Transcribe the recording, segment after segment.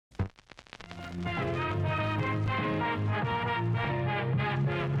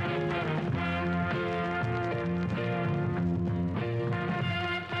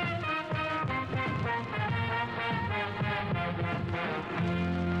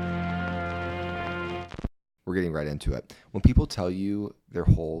we're getting right into it. When people tell you their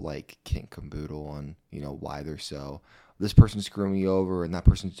whole like kink caboodle on, why they're so, this person's screwing me over and that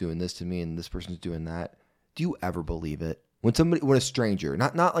person's doing this to me and this person's doing that, do you ever believe it? When a stranger,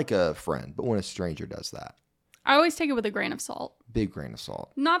 not like a friend, but when a stranger does that? I always take it with a grain of salt. Big grain of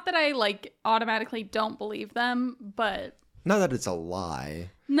salt. Not that I like automatically don't believe them, but... Not that it's a lie.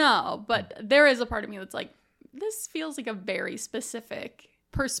 No, but there is a part of me that's like, this feels like a very specific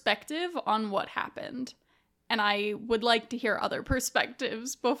perspective on what happened. And I would like to hear other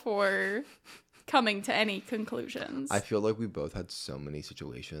perspectives before coming to any conclusions. I feel like we both had so many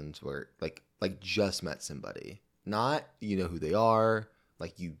situations where like just met somebody. Not you know who they are.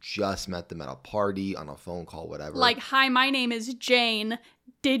 Like you just met them at a party, on a phone call, whatever. Like, hi, my name is Jane.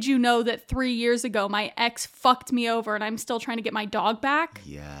 Did you know that 3 years ago my ex fucked me over and I'm still trying to get my dog back?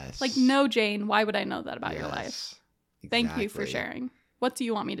 Yes. Like, no, Jane. Why would I know that about your life? Exactly. Thank you for sharing. What do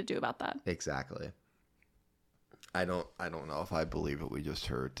you want me to do about that? Exactly. I don't know if I believe what we just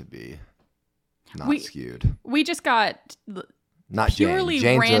heard to be not skewed. We just got not purely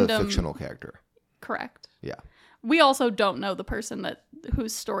Jane. Jane's random, a fictional character. Correct. Yeah. We also don't know the person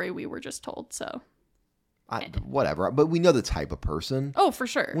whose story we were just told, so. Whatever. But we know the type of person. Oh, for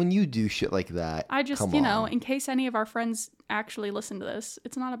sure. When you do shit like that, I just, in case any of our friends actually listen to this,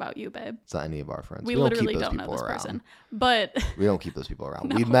 it's not about you, babe. It's not any of our friends. We literally don't know this person. But we don't keep those people around.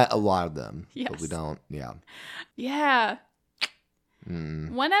 No. We've met a lot of them, yes. but we don't. Yeah. Yeah.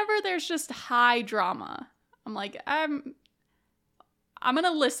 Whenever there's just high drama, I'm like, I'm going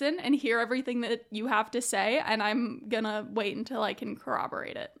to listen and hear everything that you have to say, and I'm going to wait until I can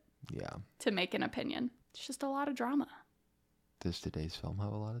corroborate it. Yeah. To make an opinion. It's just a lot of drama. Does today's film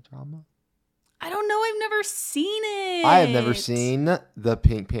have a lot of drama? I don't know. I've never seen it. I have never seen the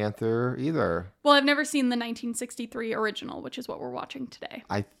Pink Panther either. Well, I've never seen the 1963 original, which is what we're watching today.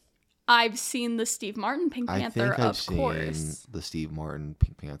 I've seen the Steve Martin Pink Panther, I've seen the Steve Martin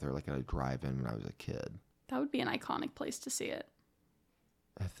Pink Panther like at a drive-in when I was a kid. That would be an iconic place to see it.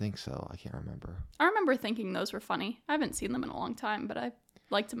 I think so. I can't remember. I remember thinking those were funny. I haven't seen them in a long time, but I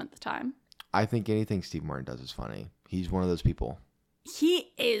liked them at the time. I think anything Steve Martin does is funny. He's one of those people.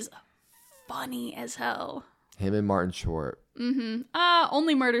 He is funny as hell. Him and Martin Short. Mm-hmm.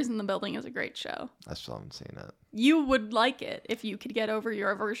 Only Murders in the Building is a great show. I still haven't seen it. You would like it if you could get over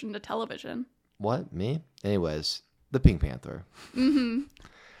your aversion to television. What? Me? Anyways, the Pink Panther. Mm-hmm.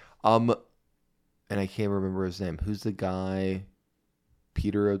 And I can't remember his name. Who's the guy?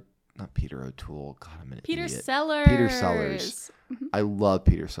 Not Peter O'Toole. God, I'm an Peter idiot. Sellers. Peter Sellers. Mm-hmm. I love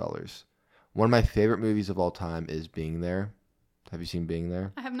Peter Sellers. One of my favorite movies of all time is Being There. Have you seen Being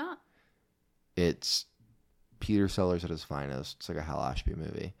There? I have not. It's Peter Sellers at his finest. It's like a Hal Ashby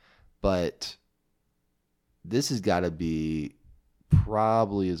movie. But this has got to be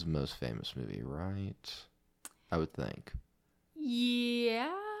probably his most famous movie, right? I would think.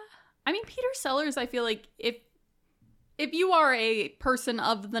 Yeah. I mean, Peter Sellers, I feel like if you are a person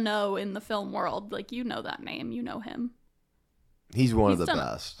of the know in the film world, like, you know that name, you know him. He's one of the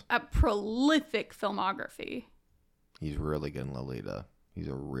best. A prolific filmography. He's really good in Lolita. He's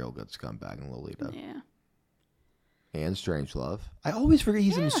a real good scumbag in Lolita. Yeah. And Strangelove. I always forget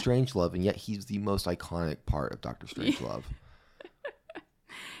he's in Strangelove, and yet he's the most iconic part of Dr. Strangelove.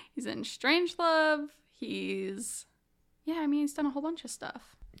 He's in Strangelove. He's done a whole bunch of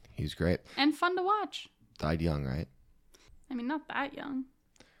stuff. He's great. And fun to watch. Died young, right? I mean, not that young.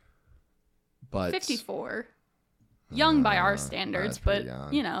 But 54. Young by our standards, but,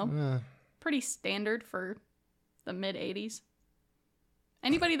 young. Pretty standard for the mid-'80s.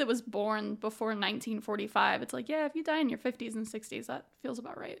 Anybody that was born before 1945, it's like, yeah, if you die in your 50s and 60s, that feels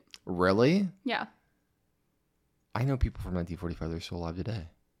about right. Really? Yeah. I know people from 1945 that are still alive today.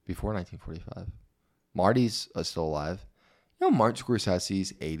 Before 1945. Marty's still alive. You know, Martin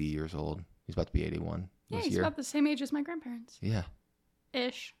Scorsese's 80 years old. He's about to be 81 this he's year. about the same age as my grandparents. Yeah.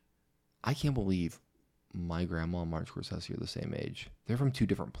 Ish. I can't believe my grandma and Martin Scorsese are the same age. They're from two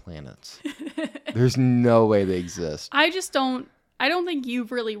different planets. There's no way they exist. I don't think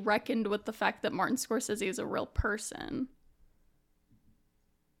you've really reckoned with the fact that Martin Scorsese is a real person.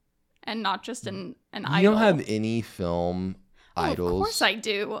 And not just an idol. You don't have any film idols? Of course I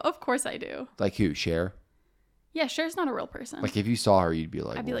do. Of course I do. Like who? Cher? Yeah, Cher's not a real person. Like if you saw her, you'd be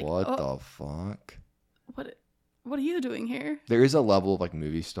like, I'd be like, what the fuck? What are you doing here? There is a level of like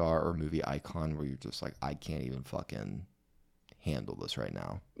movie star or movie icon where you're just like, I can't even fucking handle this right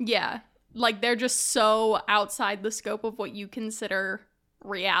now. Yeah. Like they're just so outside the scope of what you consider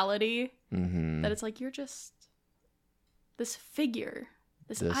reality that it's like you're just this figure,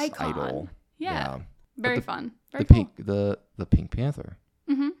 this icon. Idol. Yeah. Very fun. Very the cool. the Pink Panther.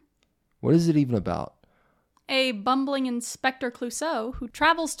 Mm-hmm. What is it even about? A bumbling Inspector Clouseau who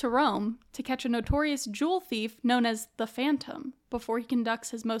travels to Rome to catch a notorious jewel thief known as the Phantom before he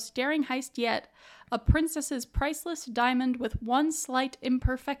conducts his most daring heist yet, a princess's priceless diamond with one slight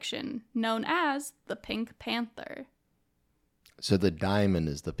imperfection, known as the Pink Panther. So the diamond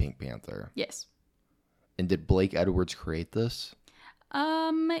is the Pink Panther. Yes. And did Blake Edwards create this?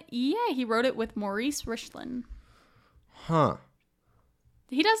 Yeah, he wrote it with Maurice Richlin. Huh.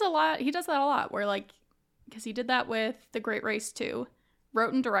 He does that a lot, where like, because he did that with The Great Race too.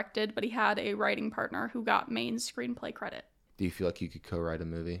 Wrote and directed, but he had a writing partner who got main screenplay credit. Do you feel like you could co-write a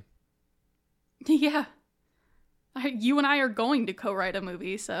movie? Yeah. You and I are going to co-write a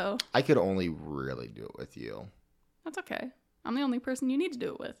movie, so... I could only really do it with you. That's okay. I'm the only person you need to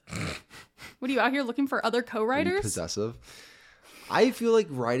do it with. What are you out here looking for other co-writers? Are you possessive? I feel like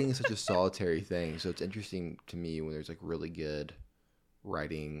writing is such a solitary thing, so it's interesting to me when there's like really good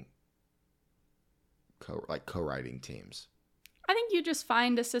writing, co-writing teams. I think you just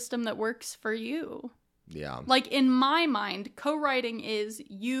find a system that works for you. Yeah. Like in my mind, co-writing is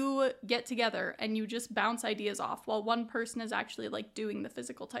you get together and you just bounce ideas off while one person is actually like doing the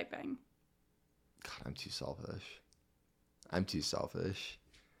physical typing. God, I'm too selfish.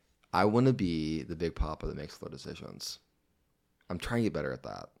 I want to be the big papa that makes slow decisions. I'm trying to get better at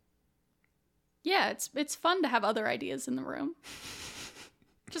that. Yeah, it's fun to have other ideas in the room.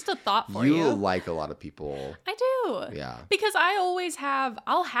 Just a thought for you. You like a lot of people. I do. Yeah. Because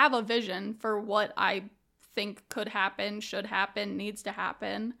I'll have a vision for what I think could happen, should happen, needs to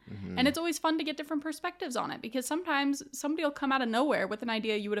happen. Mm-hmm. And it's always fun to get different perspectives on it, because sometimes somebody will come out of nowhere with an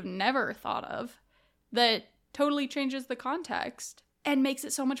idea you would have never thought of that totally changes the context and makes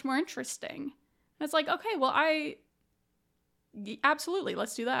it so much more interesting. And it's like, okay, well, absolutely,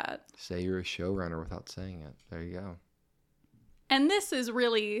 let's do that. Say you're a showrunner without saying it. There you go. And this is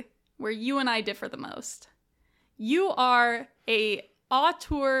really where you and I differ the most. You are a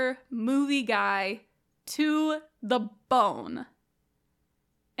auteur movie guy to the bone.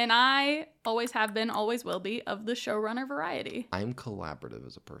 And I always have been, always will be, of the showrunner variety. I'm collaborative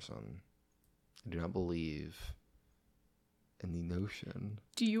as a person. I do not believe in the notion.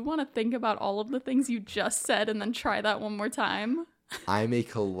 Do you want to think about all of the things you just said and then try that one more time? I'm a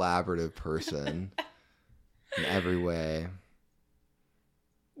collaborative person in every way.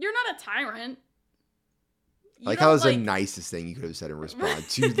 You're not a tyrant. Like, how was the nicest thing you could have said in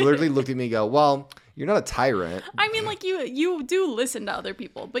response? You literally looked at me and go, well, you're not a tyrant. I mean, like, you do listen to other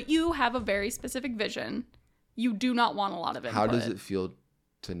people, but you have a very specific vision. You do not want a lot of input. How does it feel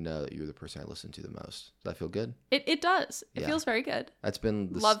to know that you're the person I listen to the most? Does that feel good? It does. It feels very good. That's been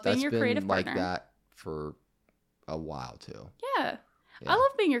love being your creative like partner. that for a while too. Yeah. I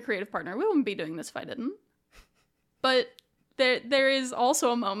love being your creative partner. We wouldn't be doing this if I didn't. But there is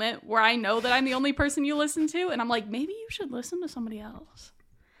also a moment where I know that I'm the only person you listen to, and I'm like, maybe you should listen to somebody else.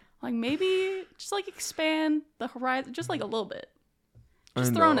 Like, maybe just like expand the horizon just like a little bit.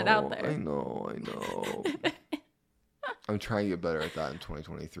 Just throwing it out there. I know. I'm trying to get better at that in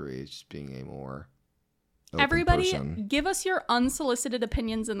 2023. It's just being a more open Everybody, person. Give us your unsolicited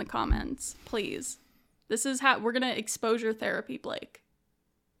opinions in the comments, please. This is how we're gonna exposure therapy, Blake.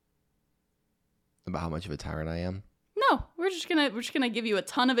 About how much of a tyrant I am? No, we're just gonna give you a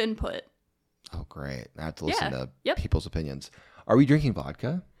ton of input. Oh, great! I have to listen to Yep. people's opinions. Are we drinking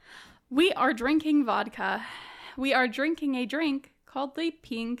vodka? We are drinking vodka. We are drinking a drink called the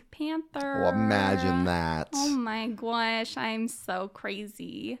Pink Panther. Well, imagine that. Oh my gosh, I'm so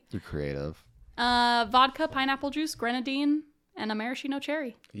crazy. You're creative. Vodka, pineapple juice, grenadine, and a maraschino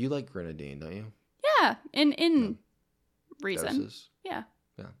cherry. You like grenadine, don't you? Yeah, in reason. Doses. Yeah.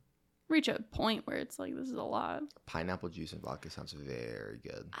 Reach a point where it's like, this is a lot. Pineapple juice and vodka sounds very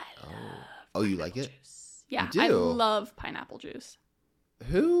good. I love Oh, you like it? juice. Yeah, You do? I love pineapple juice.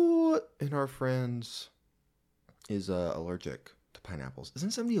 Who in our friends is allergic to pineapples?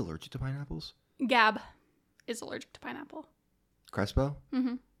 Isn't somebody allergic to pineapples? Gab is allergic to pineapple. Crespo?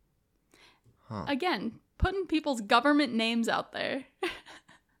 Mm-hmm. Huh. Again, putting people's government names out there.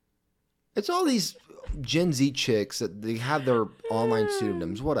 It's all these Gen Z chicks that they have their online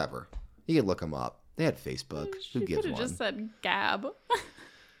pseudonyms, whatever. You can look them up. They had Facebook. She Who gives could have one? just said Gab.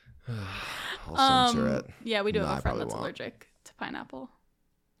 I'll censor it. Yeah, we do No, have I a friend probably that's won't. allergic to pineapple.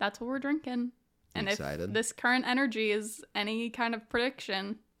 That's what we're drinking. And Excited. if this current energy is any kind of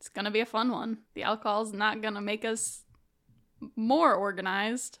prediction, it's going to be a fun one. The alcohol's not going to make us more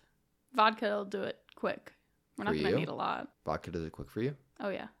organized. Vodka will do it quick. We're not For going to you? need a lot. Vodka does it quick for you? Oh,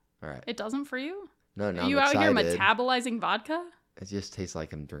 yeah. All right. It doesn't for you? No, Are I'm you out here excited. metabolizing vodka? It just tastes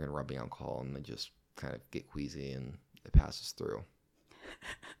like I'm drinking rubbing alcohol, and I just kind of get queasy, and it passes through.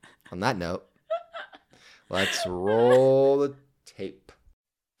 On that note, Let's roll the tape.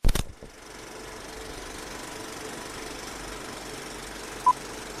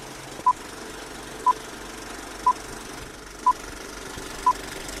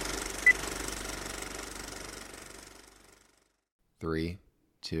 Three,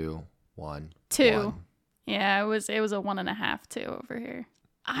 two, one. 2. One. Yeah, it was a 1.5 2 over here.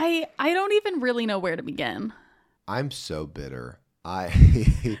 I don't even really know where to begin. I'm so bitter. I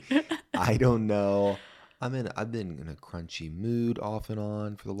don't know. I've been in a crunchy mood off and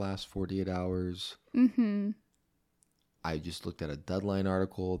on for the last 48 hours. Mm-hmm. I just looked at a Deadline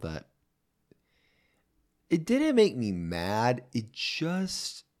article that it didn't make me mad. It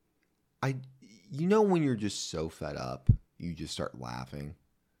just when you're just so fed up, you just start laughing.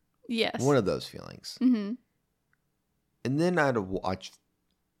 Yes. One of those feelings. Mm-hmm. And then I had to watch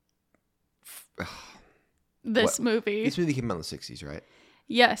This movie. This movie came out in the 60s, right?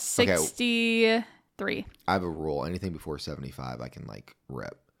 Yes, 63. I have a rule. Anything before 75, I can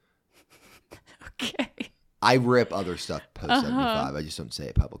rip. Okay. I rip other stuff post 75. I just don't say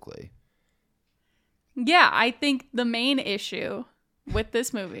it publicly. Yeah, I think the main issue with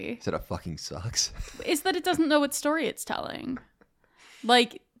this movie Is that it fucking sucks? is that it doesn't know what story it's telling.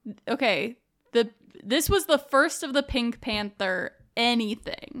 Okay, this was the first of the Pink Panther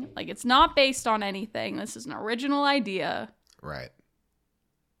anything. It's not based on anything. This is an original idea. Right.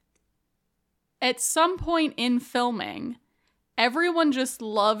 At some point in filming, everyone just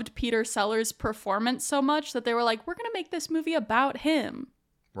loved Peter Sellers' performance so much that they were like, we're going to make this movie about him.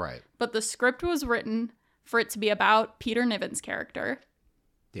 Right. But the script was written for it to be about Peter Niven's character.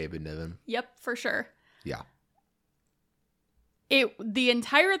 David Niven. Yep, for sure. Yeah. The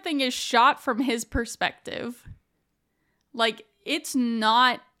entire thing is shot from his perspective. It's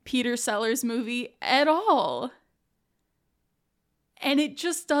not Peter Sellers' movie at all. And it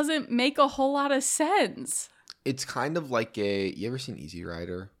just doesn't make a whole lot of sense. It's kind of like you ever seen Easy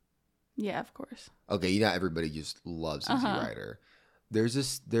Rider? Yeah, of course. Okay, everybody just loves Easy Rider. There's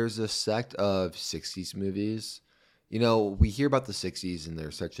a sect of 60s movies. We hear about the 60s and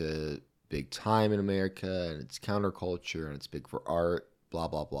there's such a big time in America and it's counterculture and it's big for art, blah,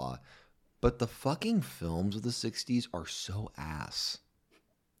 blah, blah. But the fucking films of the 60s are so ass.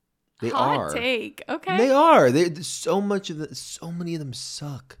 They are. Hot take. Okay. They are. So many of them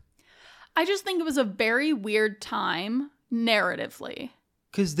suck. I just think it was a very weird time narratively.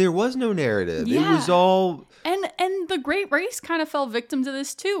 Because there was no narrative. Yeah. It was all... And The Great Race kind of fell victim to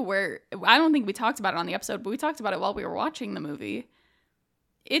this too, where I don't think we talked about it on the episode, but we talked about it while we were watching the movie.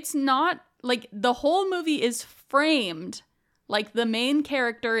 It's not... the whole movie is framed like the main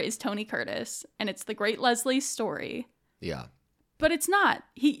character is Tony Curtis, and it's the Great Leslie's story. Yeah. But it's not.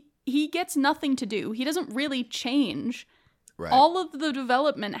 He gets nothing to do. He doesn't really change. Right. All of the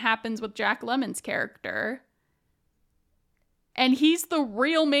development happens with Jack Lemmon's character. And he's the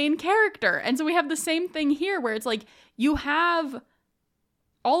real main character. And so we have the same thing here where it's you have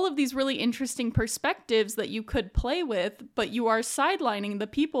all of these really interesting perspectives that you could play with, but you are sidelining the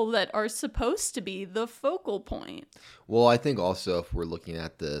people that are supposed to be the focal point. Well, I think also if we're looking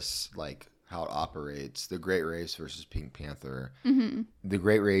at this, how it operates, the Great Race versus Pink Panther. Mm-hmm. The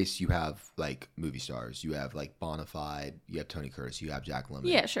Great Race, you have movie stars. You have Bonafide. You have Tony Curtis. You have Jack Lemmon.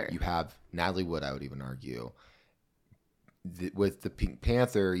 Yeah, sure. You have Natalie Wood, I would even argue. With the Pink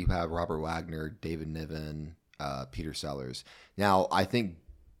Panther, you have Robert Wagner, David Niven, Peter Sellers. Now, I think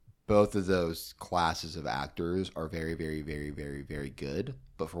both of those classes of actors are very, very, very, very, very good,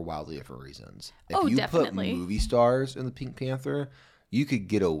 but for wildly different reasons. If you definitely. put movie stars in the Pink Panther, you could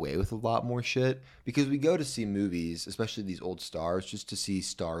get away with a lot more shit because we go to see movies, especially these old stars, just to see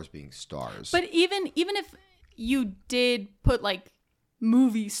stars being stars. But even if you did put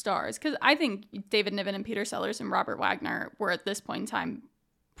movie stars, because I think David Niven and Peter Sellers and Robert Wagner were at this point in time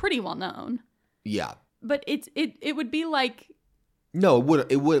pretty well known. Yeah. But it would be no,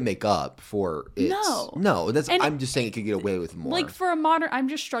 it wouldn't make up for its... No, that's... And I'm just saying it could get away with more. for a modern... I'm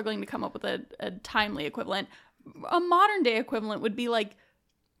just struggling to come up with a timely equivalent. A modern day equivalent would be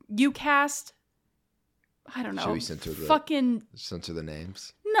you cast... I don't know. Should we censor the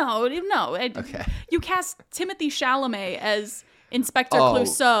names? No. Okay. You cast Timothée Chalamet as Inspector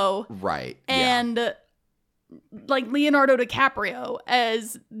Clouseau. Right. And Leonardo DiCaprio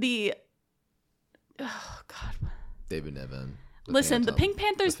as the... Oh, God. David Niven. Listen, the Pink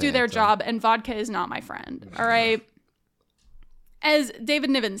Panthers do their job, and vodka is not my friend, all right? As David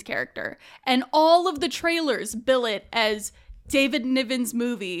Niven's character. And all of the trailers bill it as David Niven's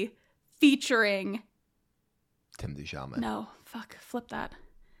movie featuring... Timothée Chalamet. No, fuck, flip that.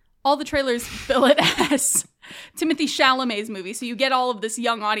 All the trailers bill it as Timothée Chalamet's movie. So you get all of this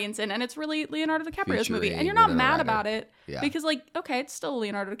young audience in, and it's really Leonardo DiCaprio's movie. And you're not Winona mad Ryder. about it Yeah. because, like, okay, it's still a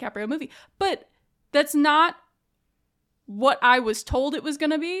Leonardo DiCaprio movie. But that's not what I was told it was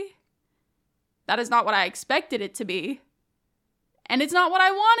going to be. That is not what I expected it to be. And it's not what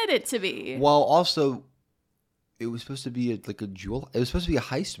I wanted it to be. Well, also, it was supposed to be it was supposed to be a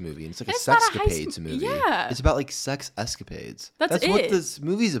heist movie, and it's like And a it's not a sexcapades heist- movie. yeah. It's about like sex escapades. That's what it. this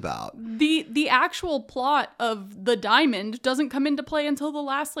movie's about. The actual plot of The Diamond doesn't come into play until the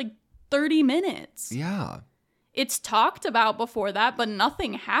last, like, 30 minutes. Yeah. It's talked about before that, but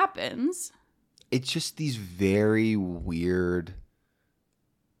nothing happens. It's just these very weird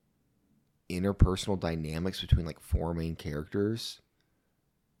interpersonal dynamics between like 5 main characters.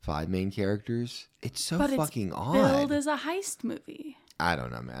 It's so But fucking it's odd. billed as a heist movie. I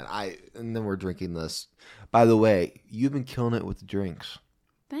don't know, man. And then we're drinking this. By the way, you've been killing it with the drinks.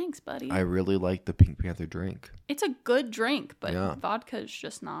 Thanks, buddy. I really like the Pink Panther drink. It's a good drink, but Yeah. vodka is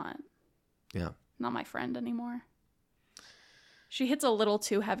just not Yeah. my friend anymore. She hits a little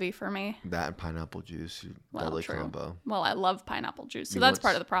too heavy for me. That and pineapple juice. Well, Deadly true. combo. Well, I love pineapple juice, so You that's want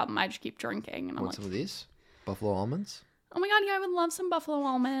part of the problem. I just keep drinking, and I'm Want like, some of these? Buffalo almonds? oh my god, yeah, I would love some buffalo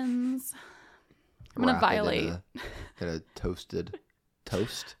almonds. I'm gonna Wrap it violate. in a toasted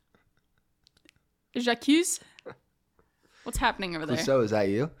toast. J'accuse? What's happening over there? So is that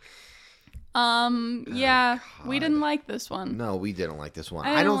you? Yeah, we God. didn't like this one. No, we didn't like this one.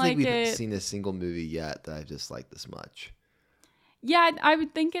 I I didn't don't think like we've it. seen a single movie yet that I just like this much. Yeah, I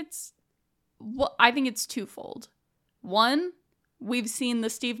would think it's. Well, I think it's twofold. One, we've seen the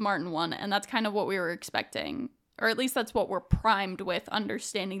Steve Martin one, and that's kind of what we were expecting, or at least that's what we're primed with,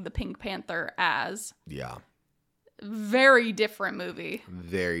 understanding the Pink Panther as. Yeah. Very different movie.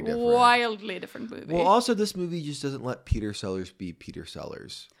 Very different. Wildly different movie. Well, also, this movie just doesn't let Peter Sellers be Peter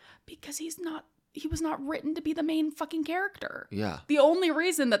Sellers. Because he was not written to be the main fucking character. Yeah. The only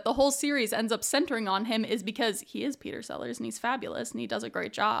reason that the whole series ends up centering on him is because he is Peter Sellers and he's fabulous and he does a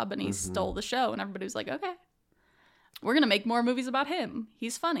great job and he stole the show, and everybody was like, okay, we're going to make more movies about him.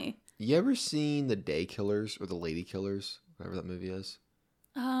 He's funny. You ever seen The Day Killers or The Lady Killers? Whatever that movie is.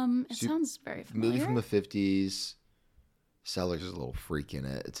 It sounds very familiar. Movie from the 50s. Sellers is a little freak in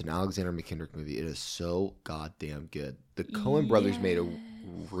it. It's an Alexander McKendrick movie. It is so goddamn good. The Coen brothers made a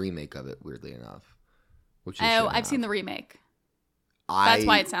remake of it, weirdly enough. Which I've seen the remake. That's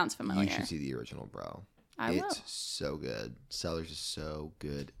why it sounds familiar. You should see the original, bro. It's so good. Sellers is so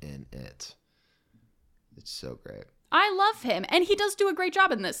good in it. It's so great. I love him, and he does do a great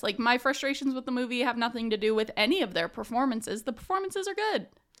job in this. Like, my frustrations with the movie have nothing to do with any of their performances. The performances are good.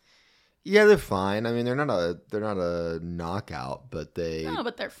 Yeah, they're fine. I mean, they're not a knockout, but they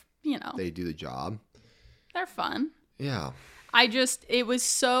they're, they do the job. they're fun. Yeah. It was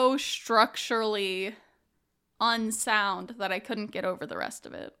so structurally unsound that I couldn't get over the rest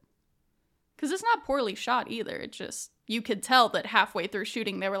of it. Because it's not poorly shot either. It just, you could tell that halfway through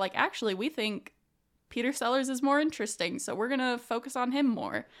shooting, they were like, actually, we think Peter Sellers is more interesting, so we're going to focus on him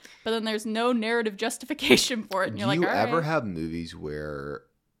more. But then there's no narrative justification for it. And you're like, Do you all ever right. have movies where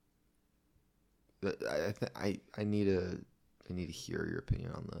I need to hear your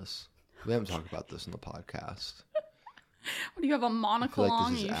opinion on this. We haven't talked about this in the podcast. What, do you have a monocle like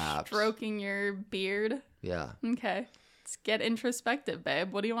on? this is You apps. stroking your beard? Yeah. Okay. Let's get introspective,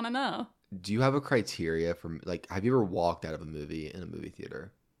 babe. What do you want to know? Do you have a criteria for, like, have you ever walked out of a movie in a movie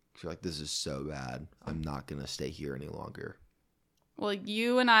theater? 'Cause you're like, this is so bad. I'm not going to stay here any longer. Well,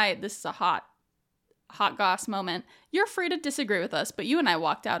 you and I, this is a hot goss moment. You're free to disagree with us, but you and I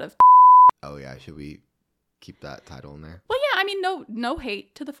walked out of. Oh, yeah. Should we keep that title in there? Well, yeah, I mean, no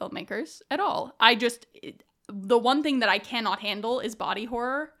hate to the filmmakers at all. The one thing that I cannot handle is body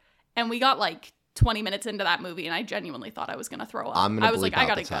horror. And we got like 20 minutes into that movie, and I genuinely thought I was going to throw up. I'm going to was like, bleep out I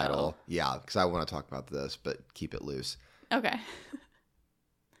gotta the title. go. Yeah, because I want to talk about this, but keep it loose. Okay.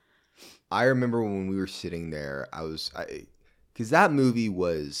 I remember when we were sitting there, because that movie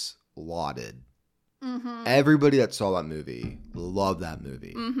was lauded. Mm-hmm. Everybody that saw that movie loved that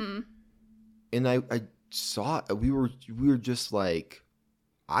movie. Mm-hmm. And I saw it. We were just like,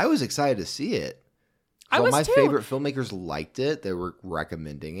 I was excited to see it. I So was my too. favorite filmmakers liked it. They were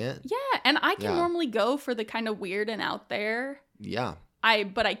recommending it. Yeah, and I can Yeah. normally go for the kind of weird and out there. Yeah.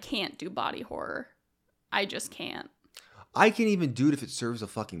 But I can't do body horror. I just can't. I can even do it if it serves a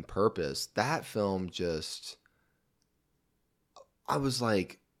fucking purpose. That film just, I was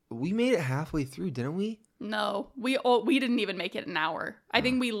like, we made it halfway through, didn't we? No, we didn't even make it an hour. I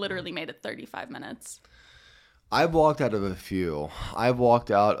think we literally made it 35 minutes. I've walked out of a few. I once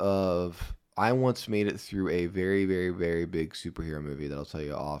made it through a very, very, very big superhero movie that I'll tell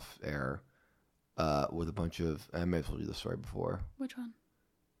you off air. with a bunch of. I may have told you the story before. Which one?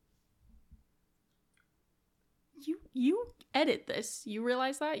 You edit this. You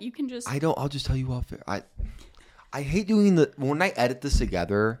realize that? You can just. I don't. I'll just tell you off air. I hate doing when I edit this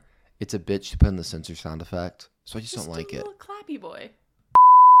together. It's a bitch to put in the censor sound effect, so I just don't like it. Little clappy boy.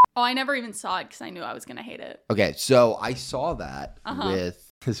 Oh, I never even saw it because I knew I was gonna hate it. Okay, so I saw that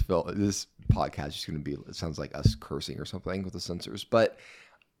with this film. This podcast is going to be. It sounds like us cursing or something with the censors, but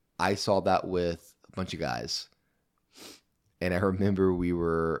I saw that with a bunch of guys, and I remember we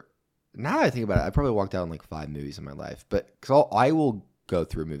were. Now that I think about it, I probably walked out on like 5 movies in my life, but because I will go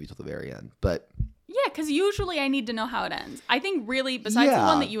through a movie till the very end, but. Yeah, because usually I need to know how it ends. I think really, besides the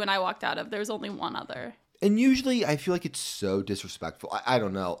one that you and I walked out of, there's only one other. And usually I feel like it's so disrespectful. I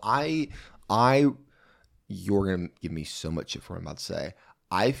don't know. You're going to give me so much shit for what I'm about to say.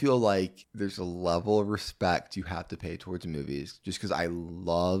 I feel like there's a level of respect you have to pay towards movies just because I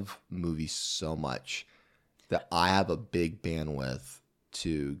love movies so much that I have a big bandwidth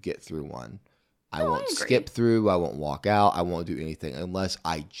to get through one. I won't skip through. I won't walk out. I won't do anything unless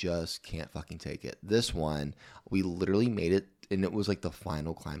I just can't fucking take it. This one, we literally made it, and it was like the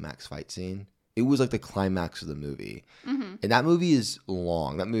final climax fight scene. It was like the climax of the movie. Mm-hmm. And that movie is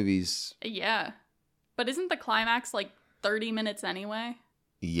long. That movie's... Yeah. But isn't the climax like 30 minutes anyway?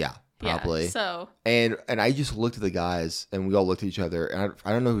 Yeah, probably. Yeah, so... And I just looked at the guys, and we all looked at each other, and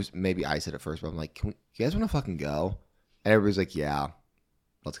I don't know who's... Maybe I said it first, but I'm like, you guys want to fucking go? And everybody's like, yeah.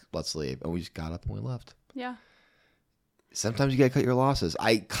 Let's leave. And we just got up and we left. Yeah. Sometimes you gotta cut your losses.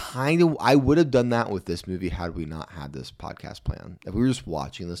 I would have done that with this movie had we not had this podcast plan. If we were just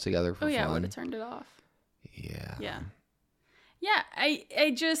watching this together for fun. I would have turned it off. Yeah. Yeah. Yeah.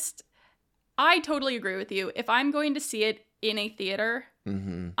 I totally agree with you. If I'm going to see it in a theater,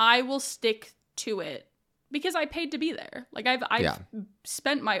 I will stick to it because I paid to be there. Like I've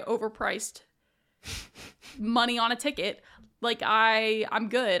spent my overpriced money on a ticket. Like I'm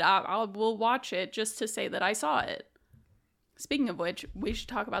good. We'll watch it just to say that I saw it. Speaking of which, we should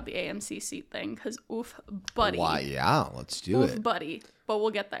talk about the AMC seat thing because oof, buddy. Why? Yeah, let's do it, buddy. But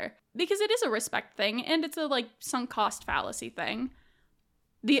we'll get there because it is a respect thing and it's a like sunk cost fallacy thing.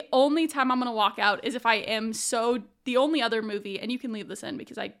 The only time I'm gonna walk out is if I am the only other movie, and you can leave this in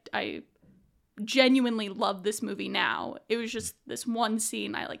because I genuinely love this movie now. It was just this one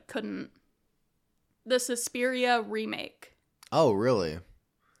scene I like couldn't. The Suspiria remake. Oh, really?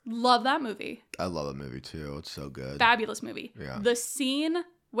 Love that movie. I love that movie too. It's so good. Fabulous movie. Yeah. The scene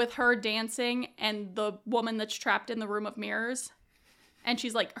with her dancing and the woman that's trapped in the room of mirrors, and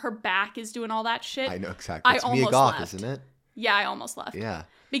she's like, her back is doing all that shit. I know exactly. It's Mia Goth, isn't it? Yeah, I almost left. Yeah.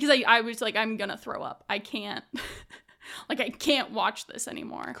 Because I was like, I'm gonna throw up. I can't. I can't watch this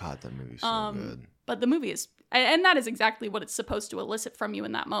anymore. God, that movie's so good. But the movie is, and that is exactly what it's supposed to elicit from you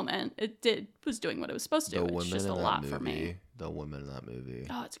in that moment. It was doing what it was supposed to. It's just a lot for me. The women in that movie.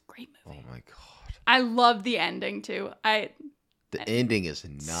 Oh, it's a great movie. Oh my god. I love the ending too. The ending is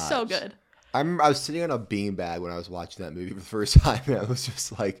nuts. So good. I remember I was sitting on a beanbag when I was watching that movie for the first time, and I was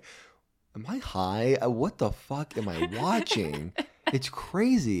just like, "Am I high? What the fuck am I watching?" It's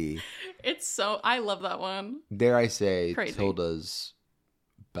crazy. I love that one. Dare I say, crazy. Tilda's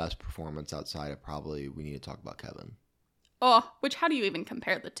best performance outside of probably we need to talk about Kevin. Oh, how do you even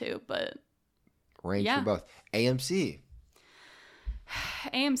compare the two? But range for both. AMC.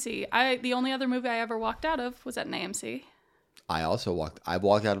 The only other movie I ever walked out of was at an AMC. I've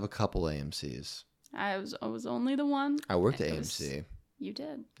walked out of a couple AMCs. I was only the one. I worked at AMC. You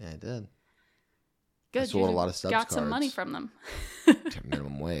did. Yeah, I did. Good. I sold a lot of subs got cards. Some money from them.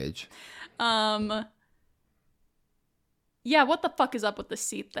 Minimum wage. Yeah, what the fuck is up with the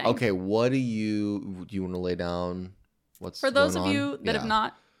seat thing? Okay, do you want to lay down what's for those going of you on?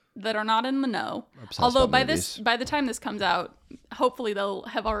 that are not in the know. Obsessed although by the time this comes out, hopefully they'll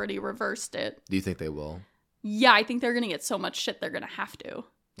have already reversed it. Do you think they will? Yeah, I think they're gonna get so much shit they're gonna have to.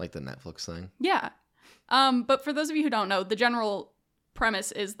 Like the Netflix thing? Yeah. But for those of you who don't know, the general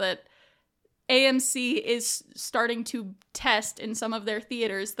premise is that AMC is starting to test in some of their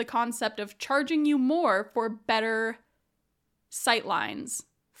theaters the concept of charging you more for better sight lines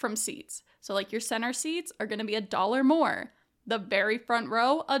from seats. So like your center seats are going to be $1 more. The very front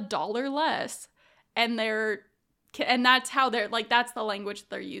row, $1 less. And that's how that's the language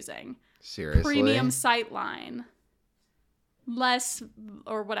they're using. Seriously? Premium sight line. Less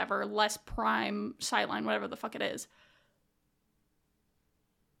prime sight line, whatever the fuck it is.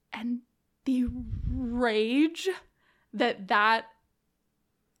 And the rage that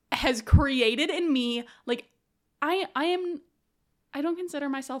has created in me, like I don't consider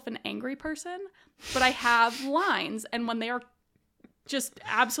myself an angry person, but I have lines, and when they are just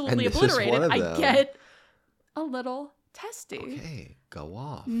absolutely And this is obliterated, one of I them. get a little testy. Okay, go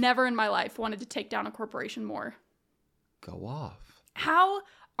off. Never in my life wanted to take down a corporation more. Go off. How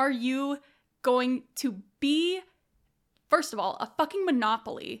are you going to be, first of all, a fucking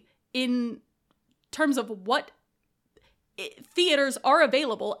monopoly in terms of what theaters are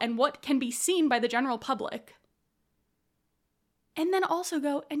available and what can be seen by the general public? And then also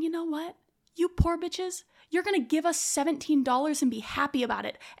go, and you know what? You poor bitches, you're going to give us $17 and be happy about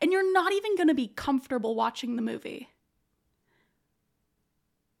it. And you're not even going to be comfortable watching the movie.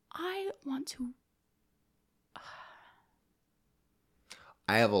 I want to...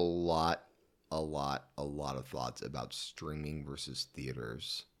 I have a lot of thoughts about streaming versus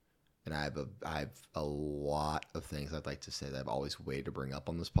theaters. And I have a lot of things I'd like to say that I've always waited to bring up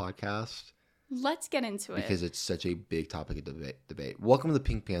on this podcast. Let's get into it. Because it's such a big topic of debate. Welcome to the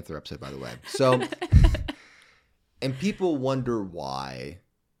Pink Panther episode, by the way. So, and people wonder why.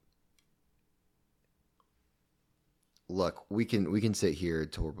 Look, we can sit here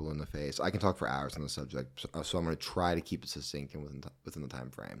till we're blue in the face. I can talk for hours on the subject, so I'm going to try to keep it succinct and within the time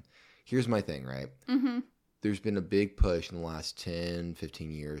frame. Here's my thing, right? Mm-hmm. There's been a big push in the last 10,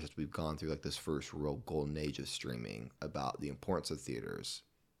 15 years as we've gone through like this first real golden age of streaming about the importance of theaters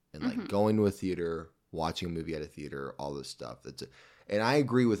and like going to a theater, watching a movie at a theater, all this stuff. And I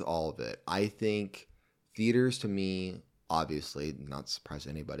agree with all of it. I think theaters, to me, obviously, not surprise to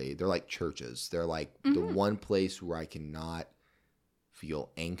anybody, they're like churches. They're like the one place where I cannot feel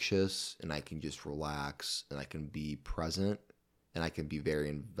anxious and I can just relax and I can be present. And I can be very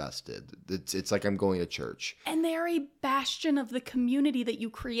invested. It's like I'm going to church. And they're a bastion of the community that you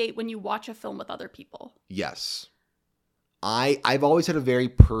create when you watch a film with other people. Yes. I've always had a very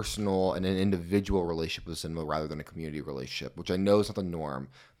personal and an individual relationship with cinema rather than a community relationship, which I know is not the norm.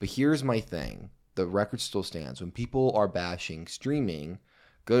 But here's my thing. The record still stands. When people are bashing streaming,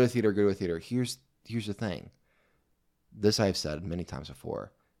 go to a theater, here's the thing. This I've said many times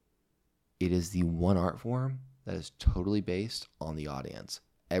before. It is the one art form that is totally based on the audience.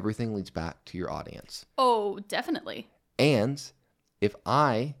 Everything leads back to your audience. Oh, definitely. And if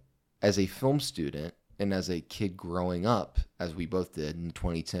I, as a film student and as a kid growing up, as we both did in the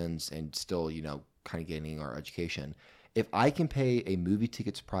 2010s and still, kind of getting our education, if I can pay a movie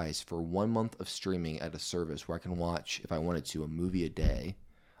ticket's price for 1 month of streaming at a service where I can watch, if I wanted to, a movie a day,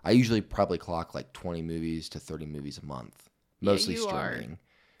 I usually probably clock like 20 movies to 30 movies a month, mostly streaming.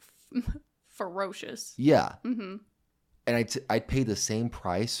 Ferocious. Yeah. Mm-hmm. And I'd pay the same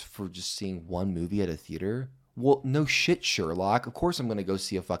price for just seeing one movie at a theater. Well, no shit, Sherlock. Of course I'm going to go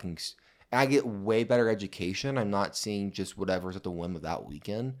see a fucking... I get way better education. I'm not seeing just whatever's at the whim of that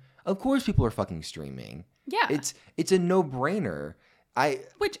weekend. Of course people are fucking streaming. Yeah. It's a no-brainer. I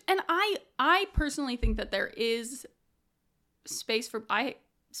personally think that there is space for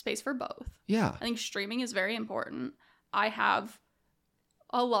both. Yeah. I think streaming is very important. I have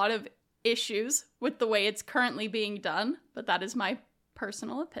a lot of issues with the way it's currently being done, but that is my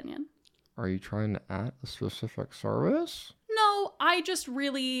personal opinion. Are you trying to add a specific service? No, I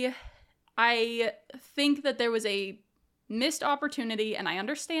think that there was a missed opportunity, and I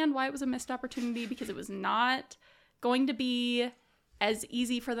understand why it was a missed opportunity, because it was not going to be as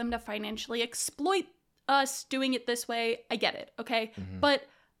easy for them to financially exploit us doing it this way. I get it, okay? Mm-hmm. But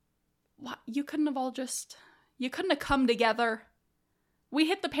you couldn't have come together. We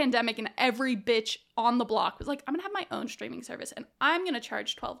hit the pandemic and every bitch on the block was like, I'm going to have my own streaming service and I'm going to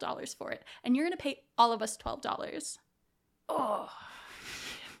charge $12 for it. And you're going to pay all of us $12. Oh,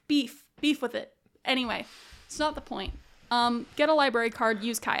 beef with it. Anyway, it's not the point. Get a library card,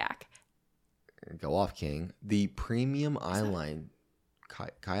 use Kayak. Go off, King. The premium eyeline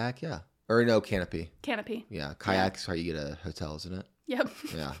Kayak, yeah. Or no, Canopy. Canopy. Yeah, Kayak's how you get a hotel, isn't it? Yep.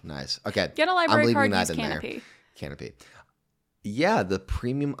 Yeah, nice. Okay. Get a library card, use Canopy. There. Canopy. Yeah, the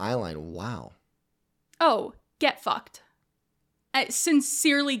premium eyeline. Wow. Oh, get fucked.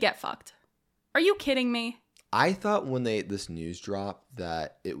 Sincerely get fucked. Are you kidding me? I thought when this news dropped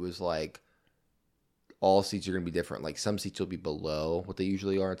that it was like all seats are going to be different. Like some seats will be below what they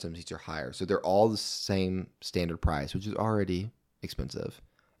usually are and some seats are higher. So they're all the same standard price, which is already expensive.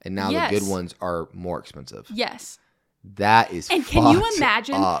 And now the good ones are more expensive. Yes. That is and can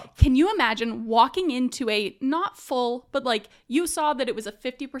you imagine walking into a not full, but like you saw that it was a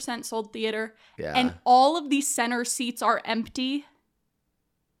 50% sold theater and all of these center seats are empty?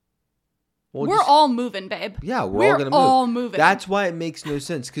 Well, we're all moving, babe. Yeah, we're all going to move. all moving. That's why it makes no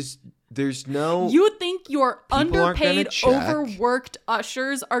sense because there's no... You think your underpaid, overworked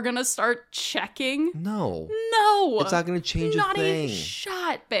ushers are going to start checking? No. It's not going to change a thing. Not a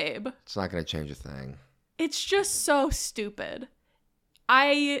shot, babe. It's not going to change a thing. It's just so stupid.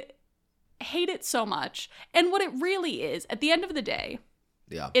 I hate it so much. And what it really is, at the end of the day,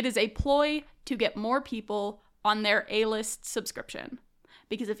 it is a ploy to get more people on their A-list subscription.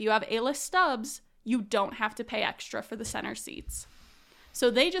 Because if you have A-list stubs, you don't have to pay extra for the center seats.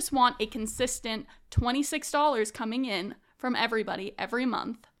 So they just want a consistent $26 coming in from everybody every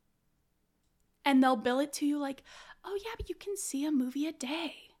month. And they'll bill it to you like, oh yeah, but you can see a movie a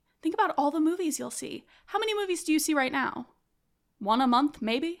day. Think about all the movies you'll see. How many movies do you see right now? One a month,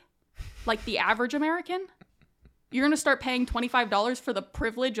 maybe? Like the average American? You're going to start paying $25 for the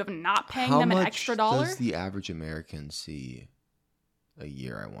privilege of not paying them an extra dollar? How much does the average American see a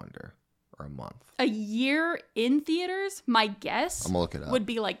year, I wonder? Or a month? A year in theaters, my guess I'm gonna look it up. Would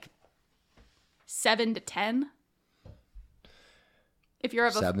be like 7 to 10. If you're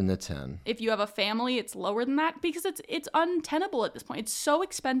 7 to 10. If you have a family, it's lower than that because it's untenable at this point. It's so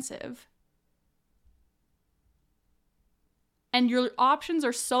expensive. And your options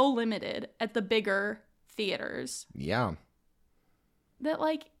are so limited at the bigger theaters. Yeah. That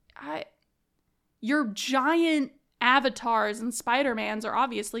your giant Avatars and Spider-Mans are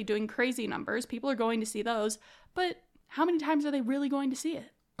obviously doing crazy numbers. People are going to see those. But how many times are they really going to see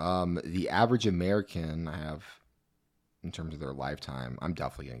it? The average American, I have, in terms of their lifetime, I'm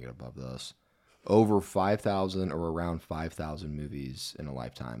definitely going to get above this. Over 5,000 or around 5,000 movies in a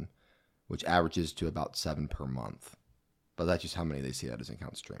lifetime, which averages to about 7 per month. But that's just how many they see. That doesn't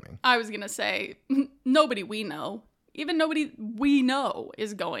count streaming. I was going to say, nobody we know, even nobody we know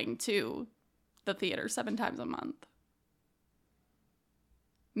is going to the theater 7 times a month.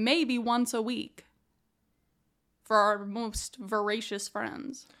 Maybe once a week for our most voracious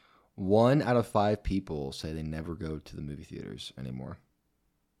friends. 1 out of 5 people say they never go to the movie theaters anymore.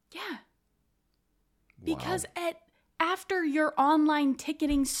 Yeah. Because after your online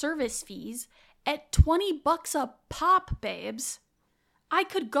ticketing service fees, at $20 a pop, babes, I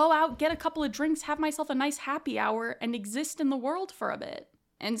could go out, get a couple of drinks, have myself a nice happy hour, and exist in the world for a bit.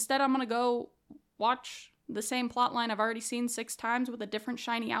 Instead, I'm going to go watch the same plot line I've already seen 6 times with a different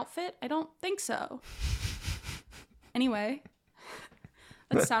shiny outfit? I don't think so. Anyway,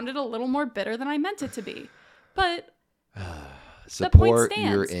 that sounded a little more bitter than I meant it to be. But support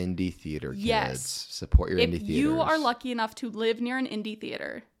your indie theater, kids. Yes. Support your indie theaters. If you are lucky enough to live near an indie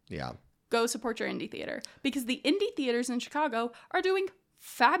theater, go support your indie theater. Because the indie theaters in Chicago are doing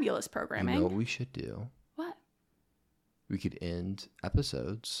fabulous programming. You know what we should do? What? We could end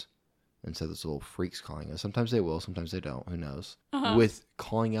episodes instead of those little freaks calling us. Sometimes they will, sometimes they don't. Who knows? With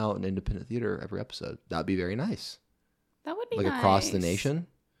calling out an independent theater every episode. That'd be very nice. That would be nice. Across the nation.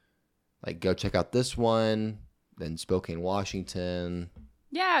 Like, go check out this one. Then Spokane, Washington.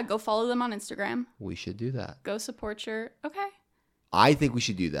 Yeah, go follow them on Instagram. We should do that. Go support your... Okay. I think we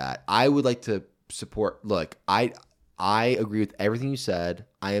should do that. I would like to support... Look, I agree with everything you said.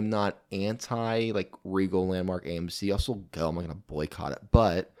 I am not anti, Regal, Landmark, AMC. I'll still go. I'm not going to boycott it.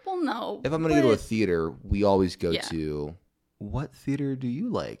 But... Well, no. If I'm going to go to a theater, we always go to... What theater do you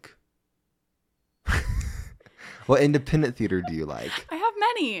like? What independent theater do you like? I have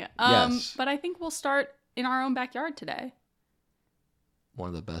many. Yes. But I think we'll start in our own backyard today. One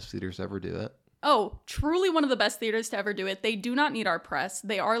of the best theaters to ever do it. Oh, truly one of the best theaters to ever do it. They do not need our press.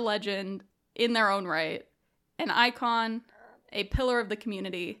 They are legend in their own right. An icon, a pillar of the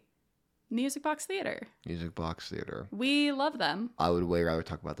community. Music Box Theater. Music Box Theater. We love them. I would way rather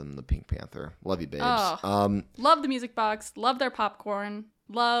talk about them than the Pink Panther. Love you, babes. Oh, love the Music Box. Love their popcorn.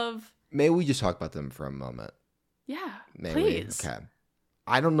 Love... May we just talk about them for a moment? Yeah, please. Okay.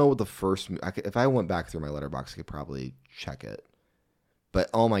 I don't know what the first... if I went back through my letterbox, I could probably check it. But,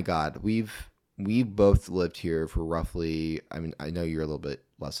 oh my God, we've both lived here for roughly... I mean, I know you're a little bit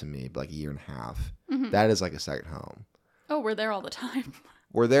less than me, but a year and a half. Mm-hmm. That is like a second home. Oh, we're there all the time.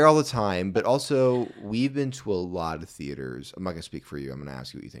 We're there all the time, but also we've been to a lot of theaters. I'm not going to speak for you. I'm going to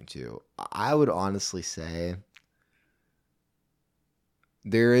ask you what you think too. I would honestly say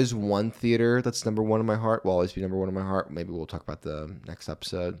there is one theater that's number one in my heart. Will always be number one in my heart. Maybe we'll talk about the next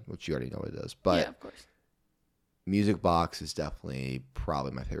episode, which you already know what it is. But yeah, of course. Music Box is definitely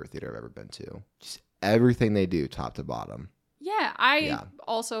probably my favorite theater I've ever been to. Just everything they do, top to bottom. Yeah, I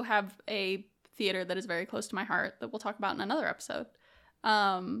also have a theater that is very close to my heart that we'll talk about in another episode.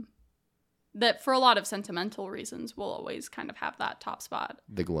 That for a lot of sentimental reasons will always kind of have that top spot.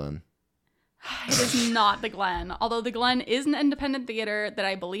 The Glen. It is not the Glen, although the Glen is an independent theater that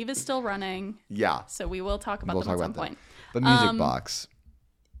I believe is still running. Yeah. So we will talk about them at some point. But Music Box.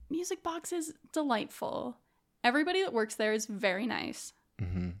 Music Box is delightful. Everybody that works there is very nice.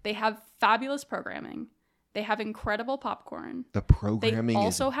 Mm-hmm. They have fabulous programming. They have incredible popcorn. The programming They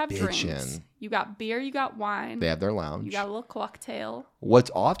also is have bitchin'. drinks. You got beer, you got wine. They have their lounge. You got a little cocktail.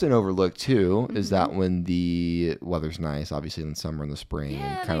 What's often overlooked too is that when the weather's nice, obviously in the summer and the spring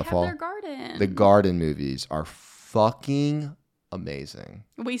and kind of fall, their garden. the garden movies are fucking amazing.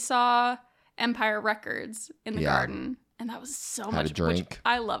 We saw Empire Records in the Yeah. garden, and that was so Had much. a drink. Which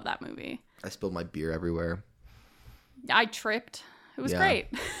I love that movie. I spilled my beer everywhere. I tripped. It was Yeah. great.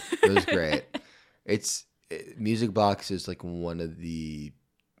 It was great. Music Box is like one of the,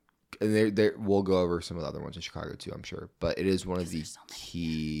 and we'll go over some of the other ones in Chicago too, I'm sure. But it is one of the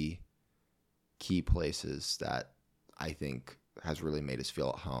key places that I think has really made us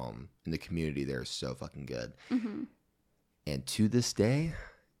feel at home. And the community there is so fucking good. Mm-hmm. And to this day,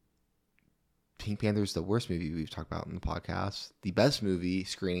 Pink Panther is the worst movie we've talked about in the podcast. The best movie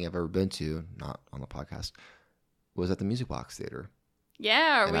screening I've ever been to, not on the podcast, was at the Music Box Theater.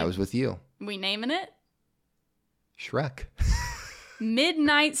 Yeah. And I was with you. We naming it? Shrek.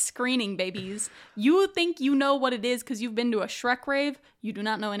 Midnight screening, babies. You think you know what it is because you've been to a Shrek rave? You do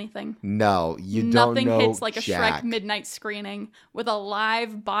not know anything. No, you don't know. Nothing hits like Jack. a Shrek midnight screening with a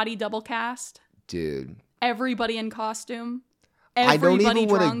live body double cast. Dude. Everybody in costume. I don't Everybody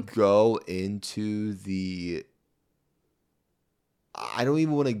even drunk. want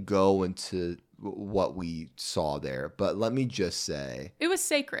to go into what we saw there, but let me just say, It was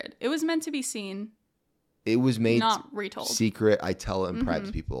sacred. It was meant to be seen, it was made not retold. secret. I tell it in private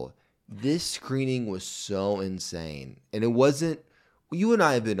to people. This screening was so insane, and it wasn't. You and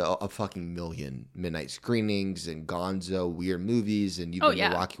I have been to a fucking million midnight screenings and Gonzo weird movies, and you've been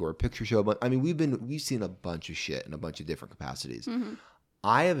to Rocky Horror Picture Show. But I mean, we've seen a bunch of shit in a bunch of different capacities.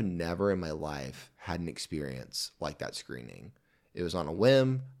 I have never in my life had an experience like that screening. It was on a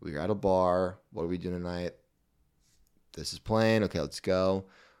whim. We were at a bar. What are we doing tonight? This is playing. Okay, let's go.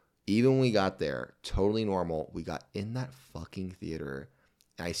 Even when we got there, totally normal. We got in that fucking theater.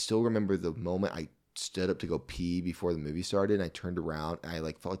 And I still remember the moment I stood up to go pee before the movie started. And I turned around and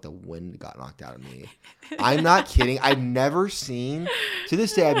I felt like the wind got knocked out of me. I'm not kidding. To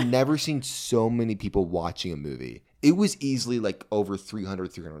this day, I've never seen so many people watching a movie. It was easily like over 300,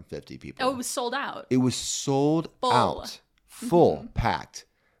 350 people. Oh, it was sold out. It was sold Full. out. Full, packed.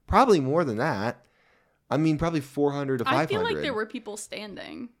 Probably more than that. I mean, probably 400 to 500. I feel like there were people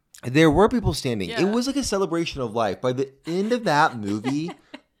standing. There were people standing. Yeah. It was like a celebration of life. By the end of that movie,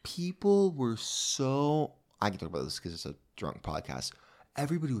 people were so... I can talk about this because it's a drunk podcast.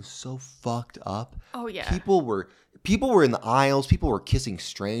 Everybody was so fucked up. Oh, yeah. People were in the aisles. People were kissing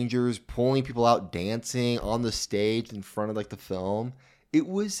strangers, pulling people out, dancing on the stage in front of like the film. It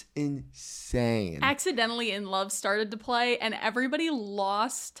was insane. Accidentally in Love started to play, and everybody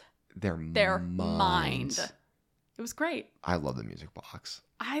lost their mind. It was great. I love the Music Box.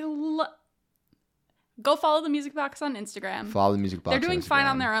 Go follow the Music Box on Instagram. Follow the Music Box. They're doing on fine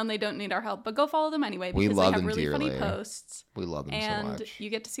on Instagram. their own. They don't need our help, but go follow them anyway We because love they have them really funny dearly. posts. We love them so And much. you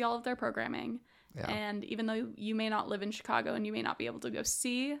get to see all of their programming. Yeah. And even though you may not live in Chicago and you may not be able to go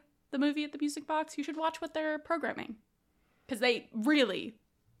see the movie at the Music Box, you should watch what they're programming. Because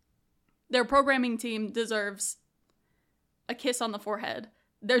their programming team deserves a kiss on the forehead.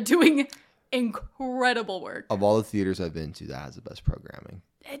 They're doing incredible work. Of all the theaters I've been to, that has the best programming.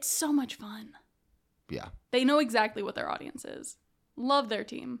 It's so much fun. Yeah. They know exactly what their audience is. Love their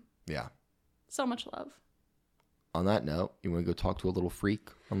team. Yeah. So much love. On that note, you want to go talk to a little freak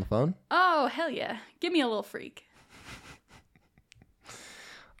on the phone? Oh, hell yeah. Give me a little freak.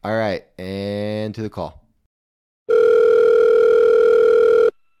 All right. And to the call.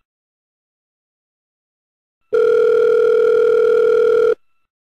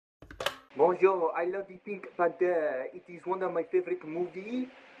 Bonjour, I love the Pink Panther. It is one of my favorite movies.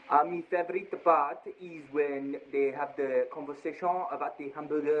 My favorite part is when they have the conversation about the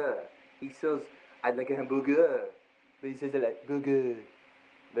hamburger. He says, I'd like a hamburger. But he says it like, burger.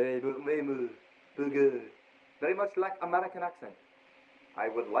 Burger. Very much like American accent. I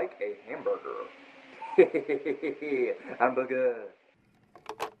would like a hamburger. Hamburger.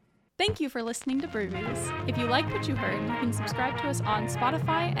 Thank you for listening to Broovies. If you liked what you heard, you can subscribe to us on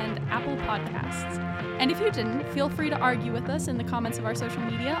Spotify and Apple Podcasts. And if you didn't, feel free to argue with us in the comments of our social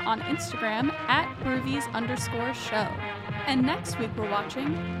media on Instagram @Broovies_show. And next week we're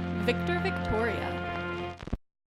watching Victor Victoria.